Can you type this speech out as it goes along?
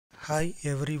Hi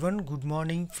everyone, good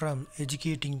morning from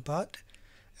Educating Path.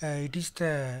 It is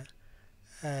the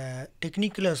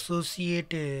Technical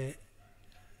Associate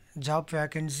job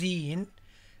vacancy in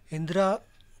Indira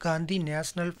Gandhi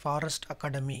National Forest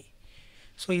Academy.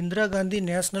 So Indira Gandhi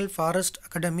National Forest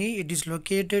Academy, it is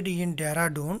located in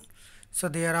Dehradun. So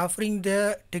they are offering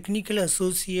the Technical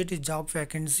Associate job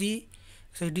vacancy.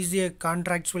 So it is a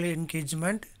contractual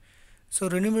engagement. So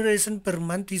remuneration per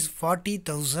month is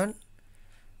 40,000.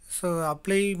 So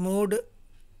apply mode,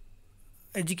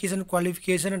 education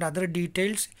qualification and other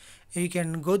details you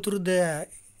can go through the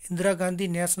Indira Gandhi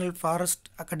National Forest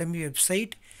Academy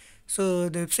website. So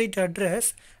the website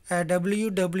address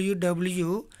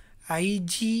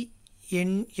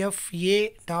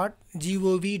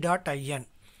www.ignfa.gov.in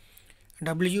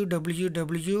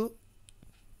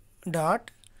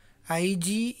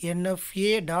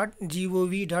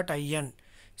www.ignfa.gov.in.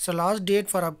 So last date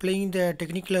for applying the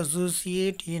technical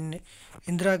associate in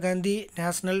Indira Gandhi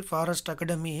National Forest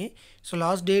Academy. So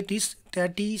last date is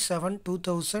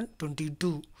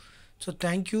 30/7/2022. So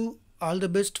thank you. All the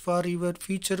best for your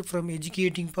future from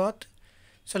Educating Path.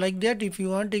 So like that, if you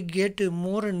want to get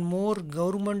more and more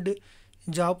government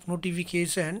job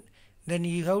notification, then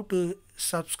you have to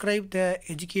subscribe the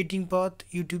Educating Path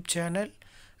YouTube channel,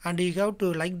 and you have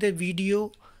to like the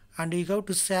video, and you have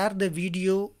to share the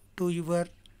video to your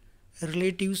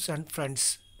relatives and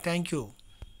friends. Thank you.